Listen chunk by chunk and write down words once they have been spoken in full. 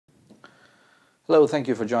Hello, thank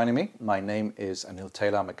you for joining me. My name is Anil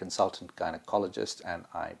Taylor. I'm a consultant gynecologist and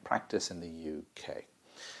I practice in the UK.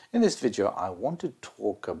 In this video, I want to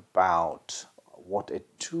talk about what a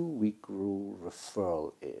two-week rule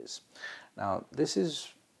referral is. Now, this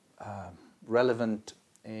is relevant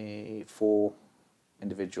for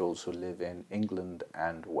individuals who live in England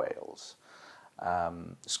and Wales.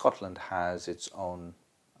 Scotland has its own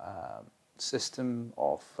system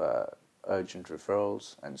of urgent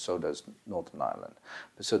referrals, and so does Northern Ireland.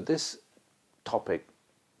 So this topic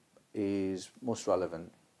is most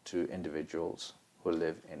relevant to individuals who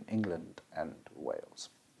live in England and Wales.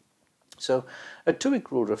 So a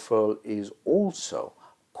two-week rule referral is also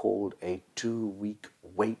called a two-week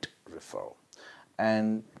wait referral,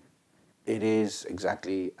 and it is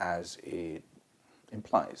exactly as it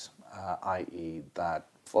implies, i.e. that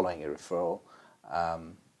following a referral,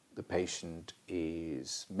 the patient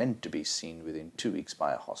is meant to be seen within 2 weeks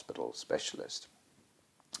by a hospital specialist.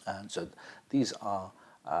 And so these are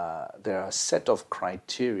there are a set of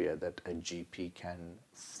criteria that a GP can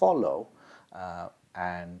follow,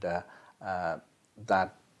 and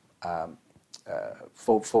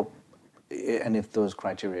if those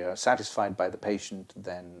criteria are satisfied by the patient,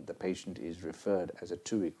 then the patient is referred as a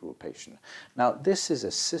two-week rule patient. Now, this is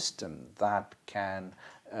a system that can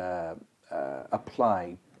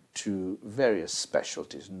apply to various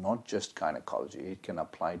specialties, not just gynecology. It can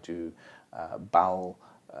apply to bowel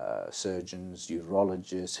surgeons,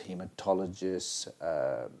 urologists, hematologists,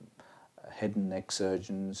 head and neck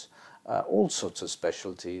surgeons, all sorts of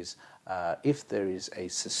specialties. If there is a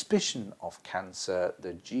suspicion of cancer,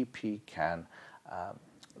 the GP can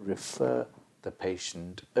refer the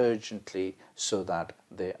patient urgently so that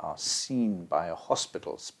they are seen by a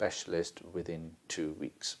hospital specialist within 2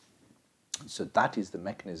 weeks. So that is the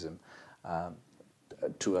mechanism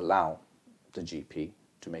to allow the GP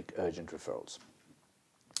to make urgent referrals.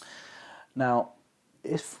 Now,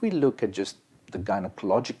 if we look at just the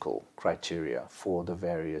gynecological criteria for the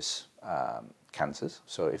various cancers,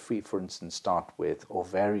 so if we, for instance, start with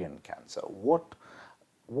ovarian cancer, what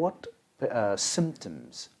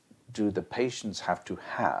symptoms do the patients have to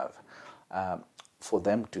have for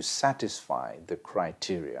them to satisfy the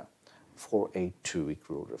criteria for a two-week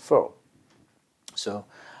rule referral? So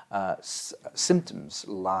symptoms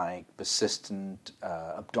like persistent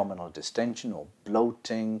abdominal distension or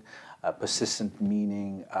bloating, persistent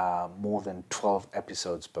meaning more than 12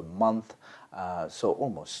 episodes per month, so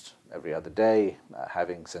almost every other day,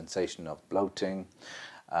 having sensation of bloating,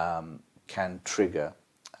 can trigger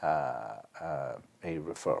a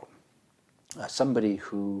referral. Somebody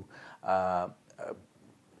who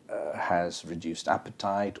has reduced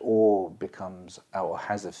appetite or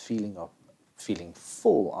has a feeling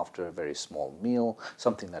full after a very small meal,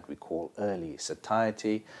 something that we call early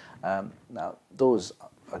satiety. Now, those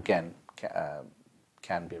again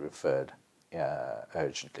can be referred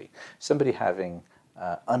urgently. Somebody having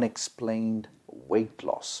unexplained weight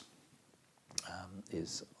loss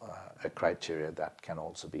is a criteria that can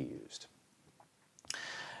also be used.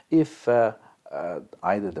 If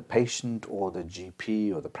either the patient or the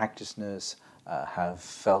GP or the practice nurse have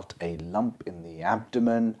felt a lump in the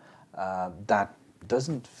abdomen that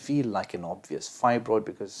doesn't feel like an obvious fibroid,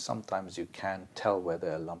 because sometimes you can tell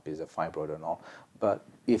whether a lump is a fibroid or not, but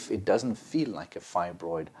if it doesn't feel like a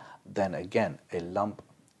fibroid, then again a lump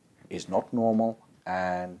is not normal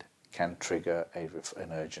and can trigger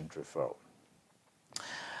an urgent referral.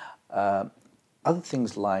 Other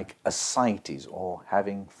things like ascites or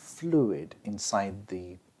having fluid inside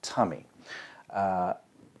the tummy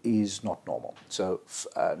is not normal. So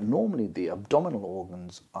normally the abdominal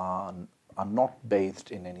organs are not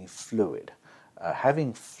bathed in any fluid.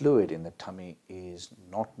 Having fluid in the tummy is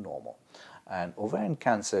not normal, and ovarian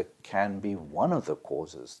cancer can be one of the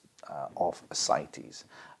causes of ascites,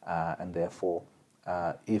 and therefore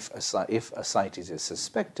if ascites is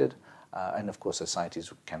suspected, and of course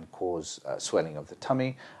ascites can cause swelling of the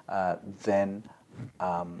tummy, then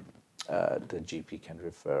the GP can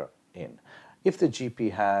refer in. If the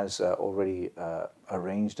GP has already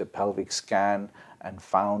arranged a pelvic scan and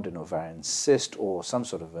found an ovarian cyst or some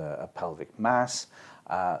sort of a pelvic mass,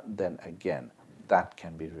 then again that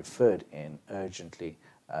can be referred in urgently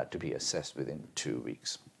to be assessed within 2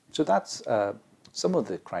 weeks. So that's some of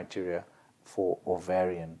the criteria for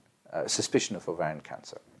suspicion of ovarian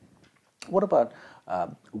cancer. What about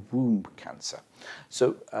womb cancer?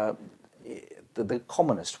 So the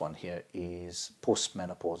commonest one here is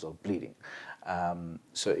postmenopausal bleeding.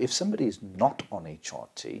 So if somebody is not on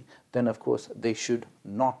HRT, then of course they should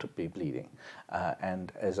not be bleeding.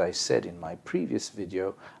 And as I said in my previous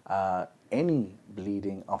video, any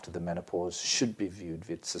bleeding after the menopause should be viewed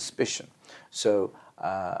with suspicion. So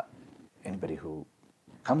anybody who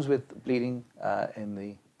comes with bleeding in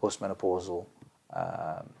the postmenopausal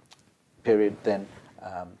period, then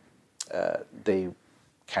they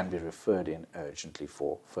can be referred in urgently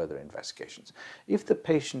for further investigations. If the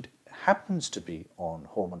patient happens to be on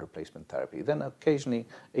hormone replacement therapy, then occasionally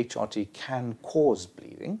HRT can cause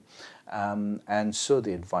bleeding, and so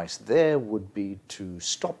the advice there would be to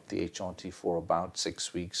stop the HRT for about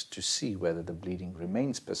 6 weeks to see whether the bleeding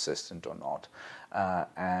remains persistent or not,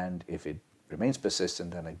 and if it remains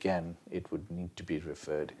persistent, then again it would need to be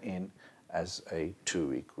referred in as a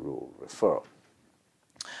 2-week rule referral.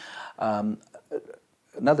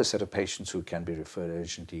 Another set of patients who can be referred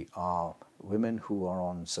urgently are women who are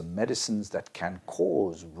on some medicines that can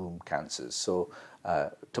cause womb cancers. So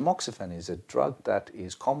tamoxifen is a drug that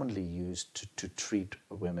is commonly used to treat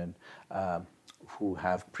women who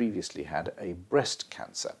have previously had a breast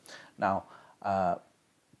cancer. Now,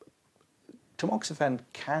 tamoxifen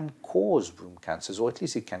can cause womb cancers, or at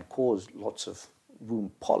least it can cause lots of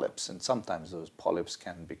womb polyps, and sometimes those polyps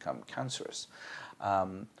can become cancerous.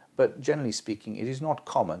 But generally speaking, it is not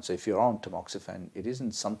common. So if you're on tamoxifen, it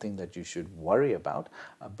isn't something that you should worry about.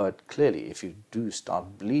 But clearly, if you do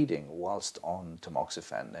start bleeding whilst on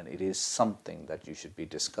tamoxifen, then it is something that you should be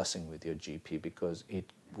discussing with your GP, because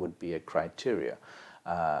it would be a criteria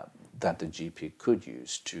that the GP could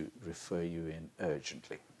use to refer you in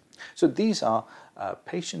urgently. So these are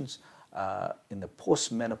patients in the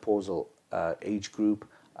postmenopausal age group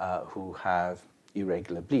who have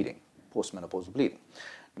irregular bleeding, postmenopausal bleeding.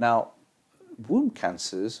 Now, womb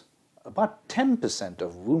cancers, about 10%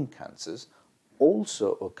 of womb cancers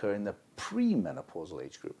also occur in the premenopausal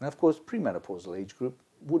age group. And of course, premenopausal age group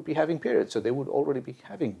would be having periods, so they would already be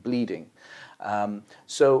having bleeding.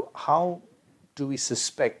 So how do we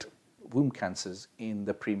suspect womb cancers in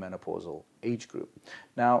the premenopausal age group?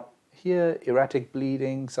 Now, here, erratic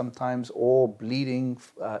bleeding sometimes, or bleeding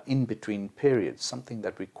in between periods, something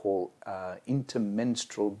that we call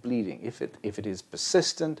intermenstrual bleeding. If it is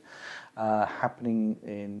persistent, happening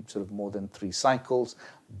in sort of more than 3 cycles,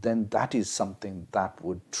 then that is something that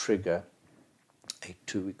would trigger a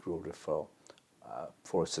 2-week rule referral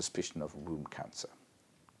for a suspicion of womb cancer.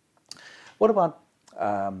 What about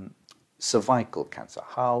cervical cancer?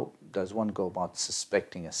 How does one go about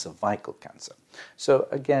suspecting a cervical cancer? So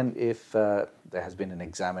again, if there has been an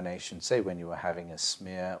examination, say when you were having a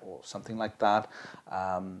smear or something like that,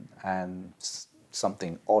 and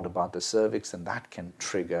something odd about the cervix, then that can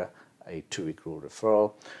trigger a 2-week rule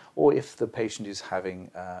referral. Or if the patient is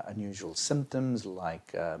having unusual symptoms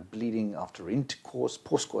like bleeding after intercourse,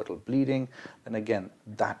 postcoital bleeding, then again,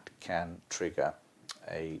 that can trigger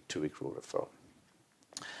a 2-week rule referral.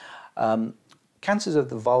 Cancers of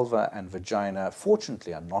the vulva and vagina,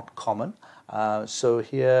 fortunately, are not common. So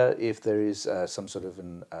here, if there is some sort of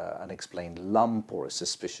an unexplained lump or a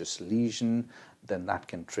suspicious lesion, then that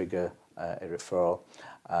can trigger a referral.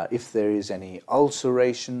 If there is any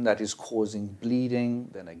ulceration that is causing bleeding,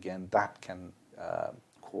 then again, that can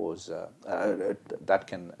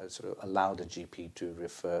sort of allow the GP to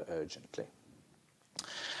refer urgently.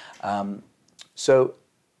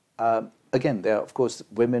 Again, there are, of course,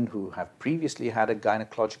 women who have previously had a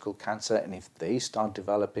gynecological cancer, and if they start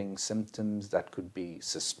developing symptoms that could be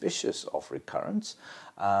suspicious of recurrence,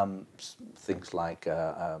 things like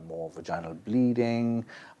more vaginal bleeding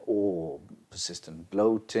or persistent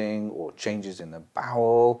bloating or changes in the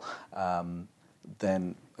bowel,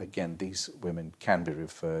 then again, these women can be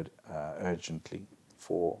referred urgently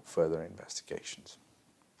for further investigations.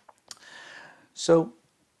 So,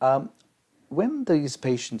 when these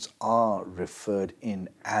patients are referred in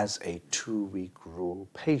as a 2-week rule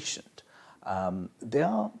patient, there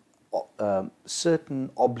are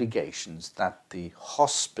certain obligations that the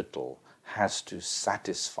hospital has to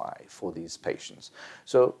satisfy for these patients.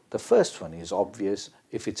 So the first one is obvious.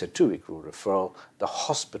 If it's a 2-week rule referral, the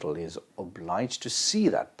hospital is obliged to see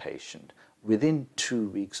that patient within 2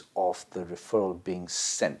 weeks of the referral being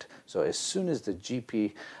sent. So as soon as the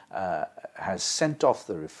GP has sent off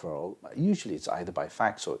the referral, usually it's either by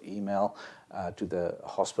fax or email to the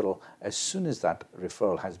hospital, as soon as that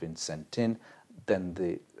referral has been sent in, then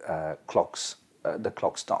the clock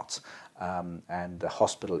starts. And the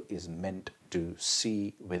hospital is meant to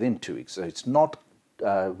see within 2 weeks. So it's not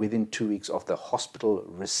within 2 weeks of the hospital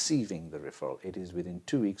receiving the referral. It is within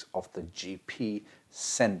 2 weeks of the GP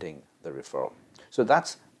sending the referral. So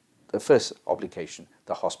that's the first obligation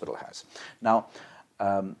the hospital has. Now,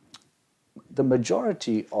 the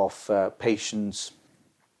majority of patients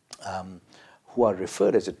who are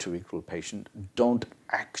referred as a two-week rule patient don't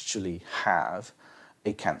actually have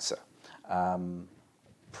a cancer.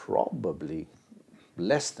 Probably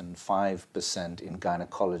less than 5% in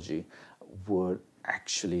gynecology would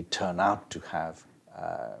actually turn out to have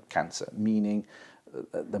cancer, meaning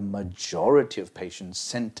the majority of patients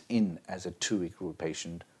sent in as a two-week rule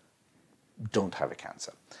patient don't have a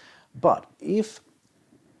cancer. But if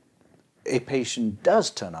a patient does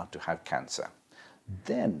turn out to have cancer,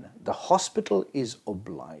 then the hospital is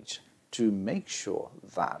obliged to make sure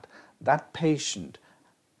that that patient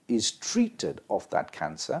is treated of that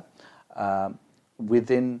cancer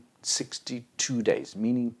within 62 days,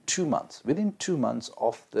 meaning 2 months. Within 2 months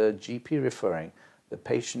of the GP referring, the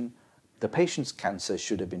patient's cancer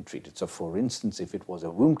should have been treated. So for instance, if it was a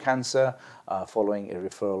womb cancer following a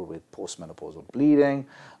referral with postmenopausal bleeding,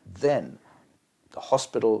 then the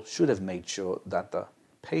hospital should have made sure that the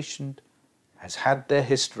patient has had their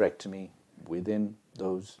hysterectomy within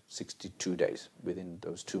those 62 days, within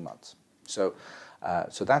those 2 months. So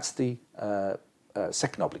that's the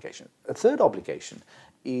second obligation. A third obligation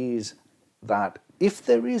is that if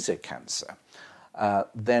there is a cancer,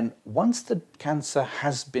 then once the cancer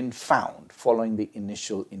has been found following the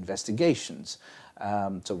initial investigations,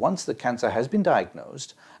 so once the cancer has been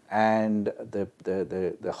diagnosed and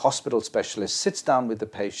the hospital specialist sits down with the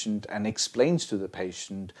patient and explains to the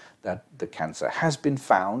patient that the cancer has been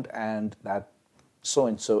found and that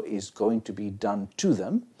so-and-so is going to be done to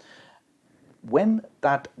them, when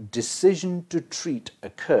that decision to treat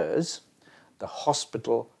occurs, the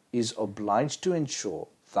hospital is obliged to ensure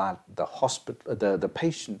that the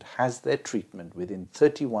patient has their treatment within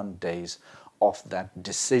 31 days of that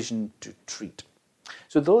decision to treat.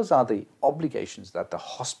 So those are the obligations that the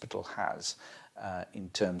hospital has in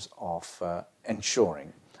terms of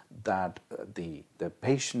ensuring that the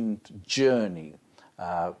patient journey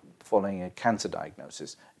following a cancer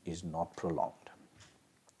diagnosis is not prolonged.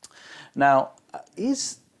 Now,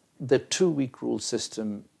 is the two-week rule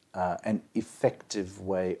system an effective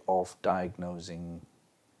way of diagnosing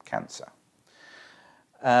cancer?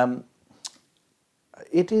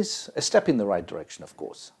 It is a step in the right direction, of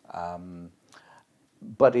course,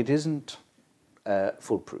 but it isn't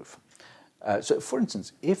foolproof. So, for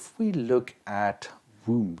instance, if we look at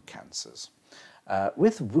womb cancers,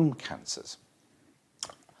 with womb cancers,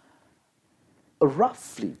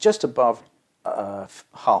 roughly just above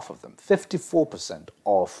half of them, 54%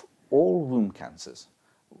 of all womb cancers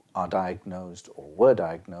are diagnosed or were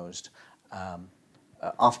diagnosed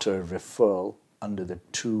after a referral under the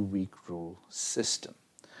two-week rule system.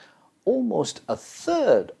 Almost a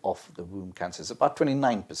third of the womb cancers, about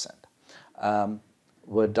 29%,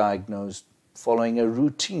 were diagnosed following a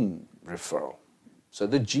routine referral. So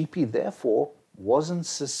the GP therefore wasn't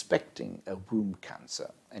suspecting a womb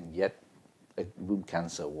cancer, and yet a womb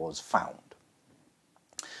cancer was found.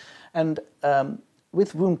 And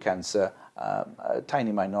with womb cancer, a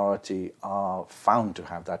tiny minority are found to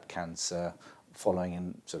have that cancer following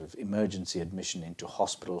in sort of emergency admission into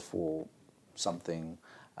hospital for something,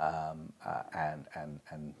 and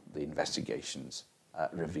the investigations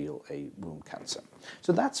reveal a womb cancer.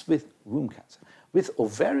 So that's with womb cancer. With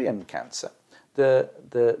ovarian cancer, the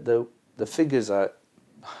figures are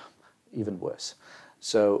even worse.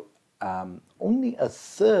 So only a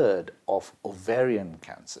third of ovarian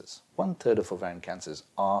cancers, 1/3 of ovarian cancers,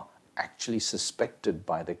 are actually suspected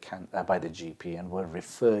by the GP and were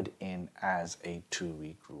referred in as a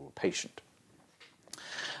two-week rule patient.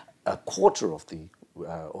 A quarter of the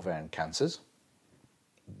ovarian cancers,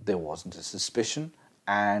 there wasn't a suspicion,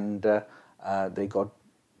 and they got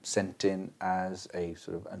sent in as a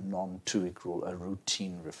sort of a non-two-week rule, a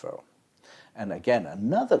routine referral. And again,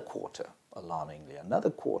 another quarter, alarmingly, another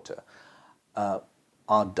quarter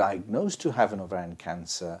are diagnosed to have an ovarian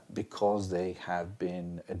cancer because they have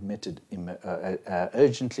been admitted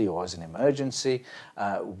urgently or as an emergency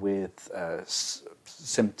with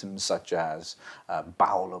symptoms such as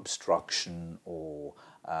bowel obstruction or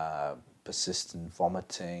persistent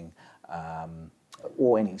vomiting,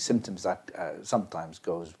 or any symptoms that sometimes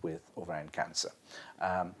goes with ovarian cancer.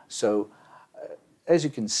 As you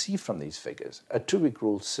can see from these figures, a two-week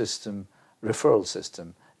rule system, referral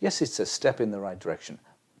system, yes, it's a step in the right direction,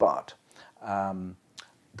 but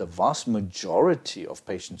the vast majority of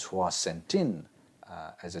patients who are sent in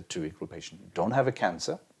as a two-week rule patient don't have a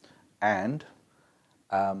cancer, and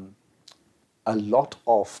a lot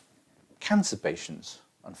of cancer patients,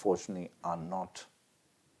 unfortunately, are not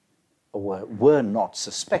or were not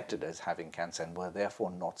suspected as having cancer and were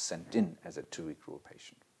therefore not sent in as a two-week rule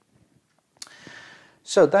patient.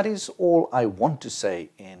 So that is all I want to say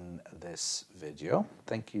in this video.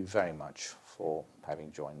 Thank you very much for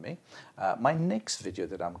having joined me. My next video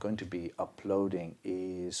that I'm going to be uploading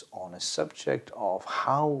is on a subject of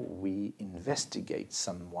how we investigate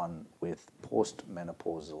someone with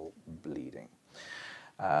postmenopausal bleeding.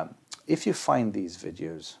 If you find these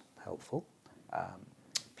videos helpful,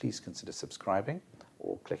 please consider subscribing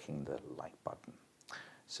or clicking the like button.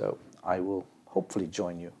 So I will hopefully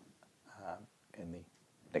join you in the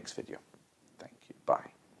next video. Thank you.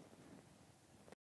 Bye.